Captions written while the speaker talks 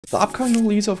The upcoming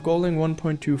release of Golang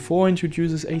 1.24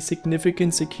 introduces a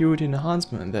significant security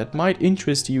enhancement that might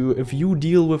interest you if you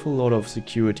deal with a lot of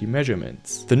security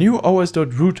measurements. The new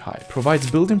os.Root type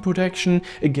provides built-in protection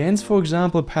against, for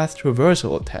example, Path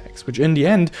Traversal Attacks, which in the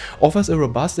end offers a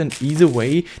robust and easy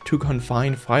way to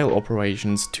confine file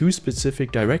operations to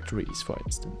specific directories, for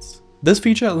instance. This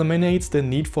feature eliminates the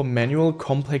need for manual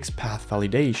complex path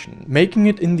validation, making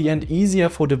it in the end easier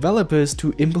for developers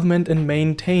to implement and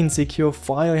maintain secure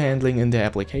file handling in their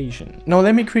application. Now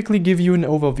let me quickly give you an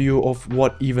overview of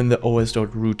what even the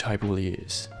os.Root type really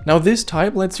is. Now this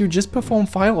type lets you just perform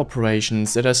file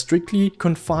operations that are strictly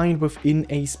confined within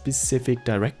a specific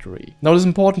directory. Now it is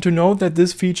important to note that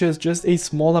this feature is just a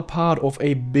smaller part of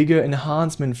a bigger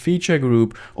enhancement feature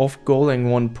group of Golang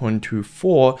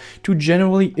 1.24 to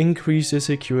generally increase the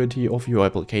security of your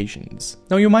applications.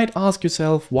 Now you might ask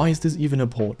yourself, why is this even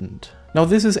important? Now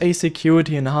this is a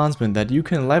security enhancement that you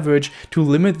can leverage to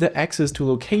limit the access to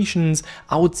locations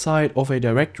outside of a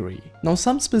directory. Now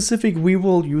some specific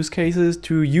real-world use cases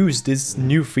to use this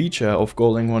new feature of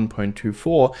Golang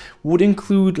 1.24 would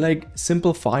include like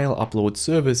simple file upload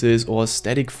services or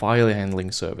static file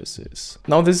handling services.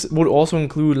 Now this would also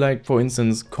include like, for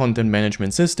instance, content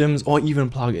management systems or even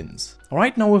plugins.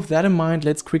 Alright, now with that in mind,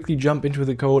 let's quickly jump into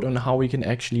the code on how we can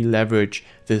actually leverage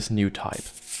this new type.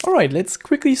 Alright, let's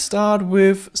quickly start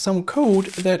with some code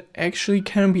that actually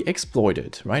can be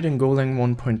exploited, right, in Golang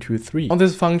 1.23. Now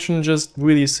this function just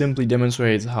really simply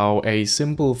demonstrates how a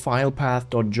simple file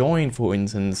path.join, for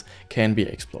instance, can be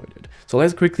exploited. So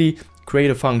let's quickly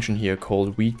create a function here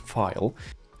called readFile.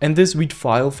 And this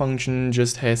readFile function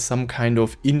just has some kind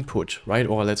of input, right,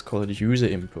 or let's call it user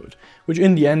input, which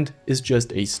in the end is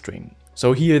just a string.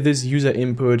 So here this user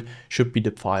input should be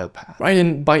the file path, right?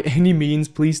 And by any means,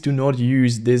 please do not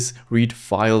use this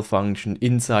readFile function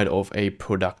inside of a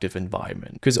productive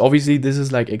environment, because obviously this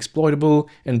is like exploitable,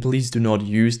 and please do not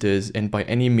use this. And by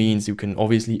any means, you can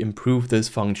obviously improve this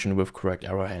function with correct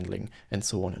error handling and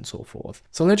so on and so forth.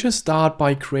 So let's just start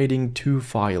by creating two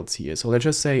files here. So let's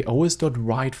just say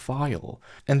os.WriteFile,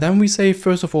 and then we say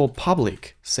first of all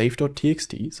public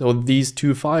save.txt. So these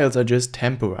two files are just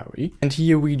temporary, and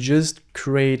here we just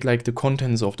create like the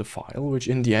contents of the file, which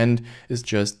in the end is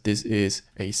just this is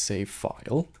a save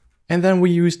file. And then we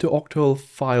use the octal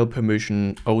file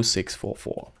permission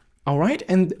 0644. Alright,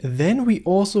 and then we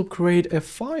also create a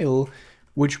file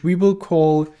which we will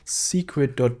call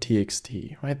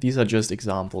secret.txt, right? These are just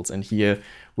examples, and here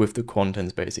with the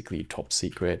contents basically top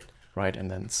secret, right?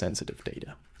 And then sensitive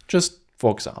data, just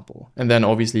for example. And then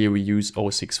obviously we use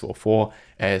 0644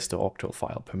 as the octal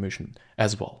file permission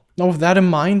as well. Now with that in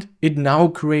mind, it now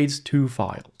creates two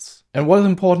files. And what is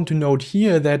important to note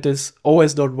here that this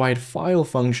os.WriteFile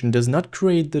function does not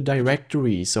create the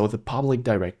directory, so the public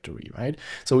directory, right?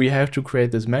 So we have to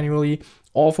create this manually,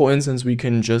 or for instance, we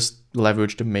can just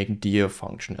leverage the makeDir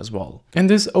function as well. And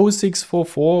this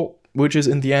 0644, which is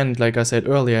in the end, like I said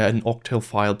earlier, an octal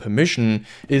file permission,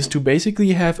 is to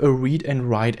basically have a read and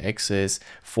write access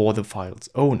for the file's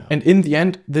owner. And in the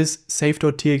end, this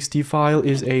save.txt file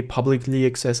is a publicly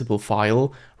accessible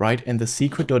file, right? And the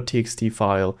secret.txt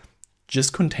file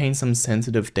just contains some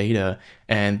sensitive data,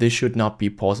 and this should not be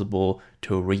possible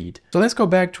to read. So let's go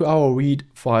back to our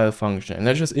readFile function, and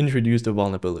let's just introduce the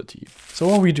vulnerability. So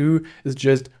what we do is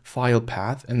just file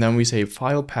path, and then we say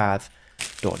file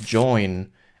path.join,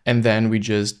 and then we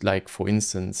just, like, for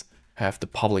instance, have the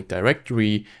public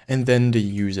directory and then the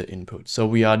user input. So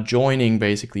we are joining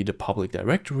basically the public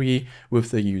directory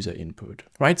with the user input,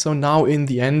 right? So now in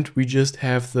the end, we just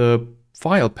have the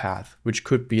file path, which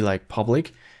could be like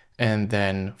public, and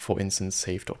then, for instance,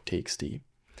 save.txt.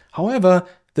 However,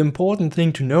 the important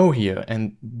thing to know here,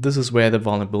 and this is where the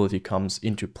vulnerability comes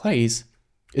into place,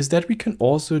 is that we can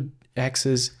also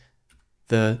access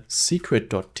the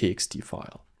secret.txt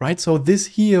file, right? So this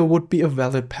here would be a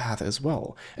valid path as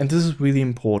well. And this is really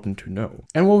important to know.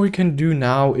 And what we can do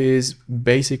now is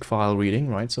basic file reading,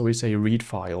 right? So we say read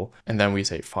file, and then we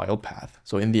say file path.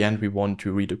 So in the end, we want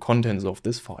to read the contents of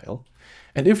this file.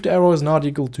 And if the error is not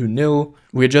equal to nil,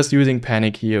 we're just using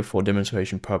panic here for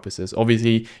demonstration purposes.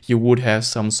 Obviously, you would have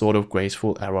some sort of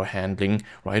graceful error handling,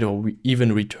 right? Or we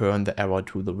even return the error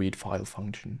to the read file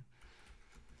function.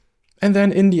 And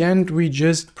then in the end, we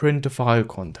just print the file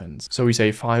contents. So we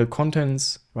say file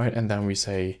contents, right? And then we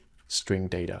say string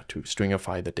data to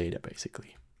stringify the data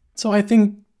basically. So I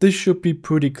think this should be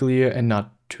pretty clear and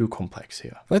not too complex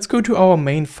here. Let's go to our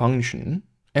main function.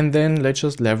 And then let's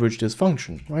just leverage this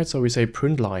function, right? So we say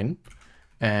print line,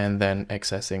 and then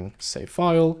accessing save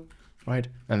file, right?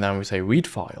 And then we say read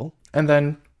file, and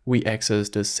then we access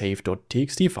the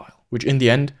save.txt file, which in the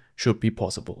end should be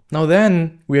possible. Now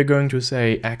then we are going to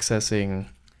say accessing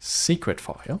secret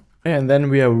file. And then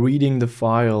we are reading the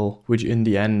file, which in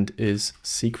the end is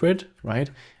secret, right?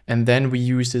 And then we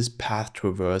use this Path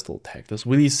Traversal attack, this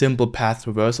really simple Path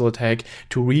Traversal attack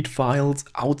to read files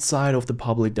outside of the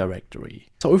public directory.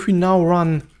 So if we now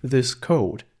run this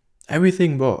code,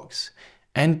 everything works.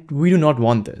 And we do not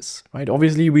want this, right?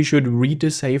 Obviously, we should read the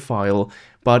save file,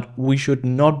 but we should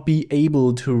not be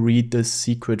able to read the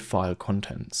secret file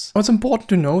contents. Now, it's important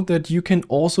to note that you can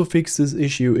also fix this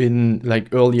issue in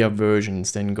like earlier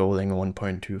versions than Golang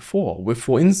 1.24 with,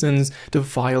 for instance, the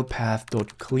file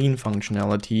path.clean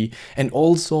functionality and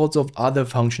all sorts of other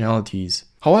functionalities.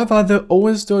 However, the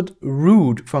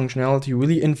os.Root functionality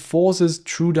really enforces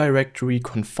true directory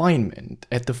confinement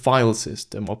at the file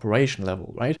system operation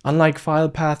level, right? Unlike file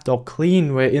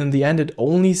path.clean, where in the end it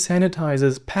only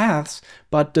sanitizes paths,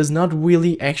 but does not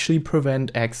really actually prevent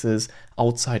access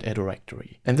outside a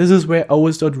directory. And this is where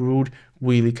os.Root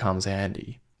really comes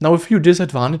handy. Now, a few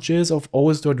disadvantages of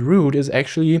os.Root is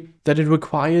actually that it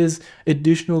requires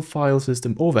additional file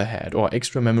system overhead or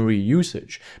extra memory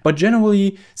usage, but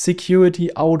generally security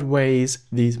outweighs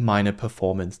these minor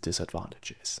performance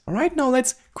disadvantages. All right, now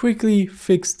let's quickly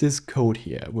fix this code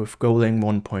here with Golang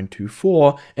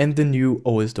 1.24 and the new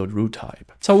os.Root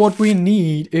type. So what we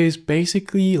need is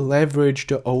basically leverage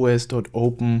the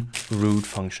os.OpenRoot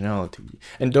functionality.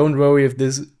 And don't worry if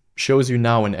this shows you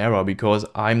now an error, because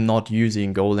I'm not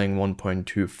using Golang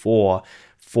 1.24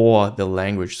 for the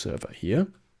language server here.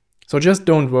 So just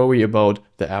don't worry about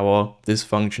the error. This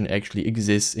function actually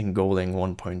exists in Golang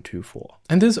 1.24.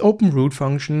 And this openRoot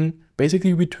function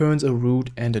basically returns a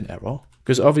root and an error,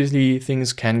 because obviously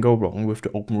things can go wrong with the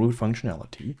openRoot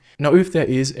functionality. Now, if there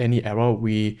is any error,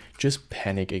 we just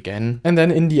panic again. And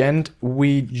then in the end,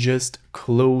 we just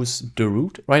close the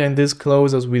root, right? And this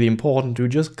close is really important to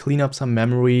just clean up some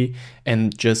memory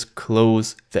and just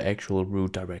close the actual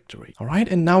root directory. All right,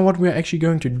 and now what we're actually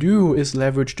going to do is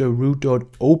leverage the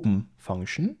root.open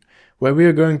function, where we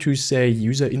are going to say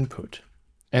user input.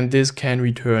 And this can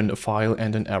return a file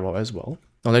and an error as well.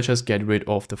 Now let's just get rid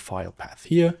of the file path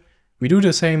here. We do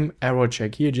the same error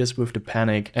check here just with the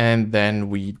panic, and then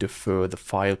we defer the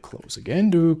file close again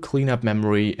to clean up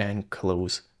memory and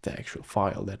close the actual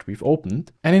file that we've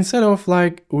opened. And instead of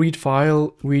like read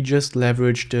file, we just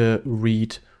leverage the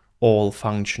read all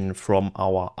function from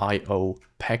our IO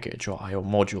package or IO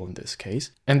module in this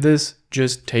case. And this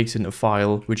just takes in a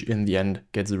file which in the end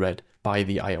gets read by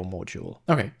the IO module.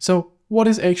 Okay, so what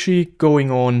is actually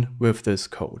going on with this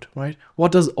code, right?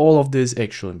 What does all of this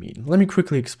actually mean? Let me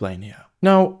quickly explain here.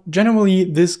 Now, generally,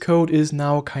 this code is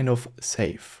now kind of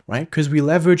safe, right? Because we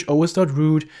leverage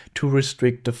os.root to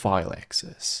restrict the file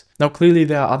access. Now, clearly,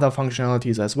 there are other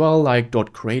functionalities as well, like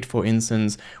 .create, for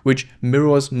instance, which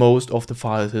mirrors most of the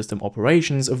file system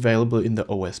operations available in the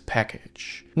OS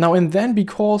package. Now, and then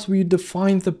because we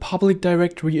defined the public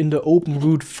directory in the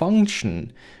openRoot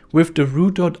function, with the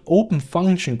root.open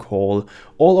function call,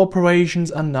 all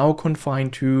operations are now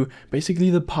confined to basically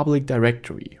the public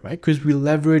directory, right? Because we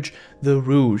leverage the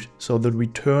root, so the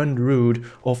returned root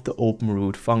of the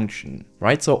openRoot function,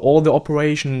 right? So all the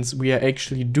operations we are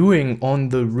actually doing on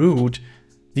the root,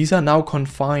 these are now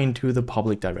confined to the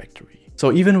public directory.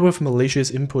 So even with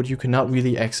malicious input, you cannot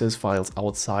really access files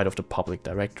outside of the public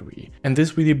directory. And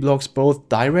this really blocks both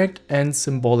direct and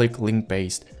symbolic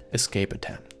link-based escape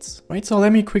attempts, right? So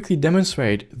let me quickly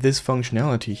demonstrate this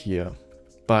functionality here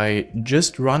by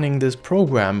just running this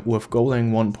program with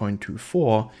Golang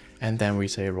 1.24, and then we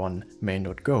say run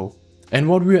main.go. And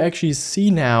what we actually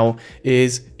see now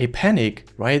is a panic,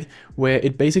 right? Where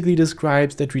it basically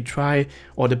describes that we try,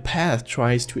 or the path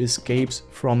tries to escape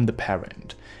from the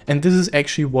parent. And this is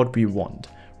actually what we want,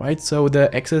 right? So the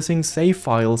accessing save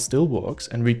file still works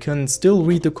and we can still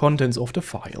read the contents of the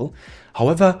file.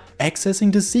 However,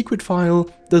 accessing the secret file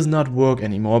does not work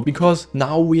anymore, because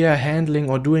now we are handling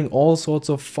or doing all sorts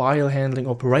of file handling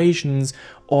operations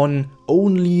on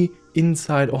only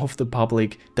inside of the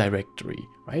public directory,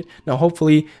 right? Now,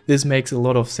 hopefully this makes a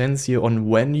lot of sense here on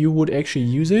when you would actually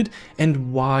use it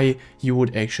and why you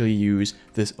would actually use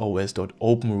this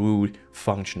os.OpenRoot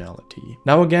functionality.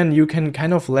 Now, again, you can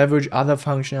kind of leverage other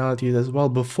functionalities as well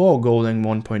before Golang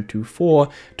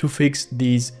 1.24 to fix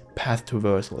these Path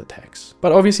Traversal Attacks.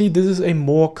 But obviously this is a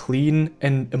more clean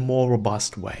and a more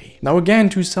robust way. Now again,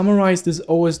 to summarize this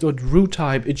os.Root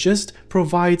type, it just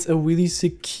provides a really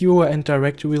secure and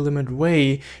directory limit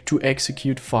way to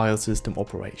execute file system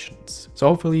operations. So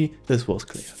hopefully this was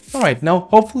clear. Alright, now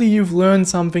hopefully you've learned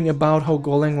something about how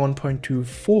Golang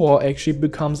 1.24 actually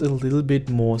becomes a little bit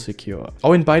more secure.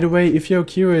 Oh, and by the way, if you're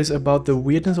curious about the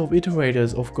weirdness of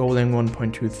iterators of Golang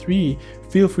 1.23,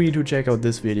 feel free to check out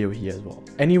this video here as well.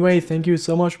 Anyway, thank you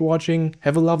so much for watching,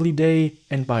 have a lovely day,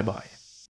 and bye bye.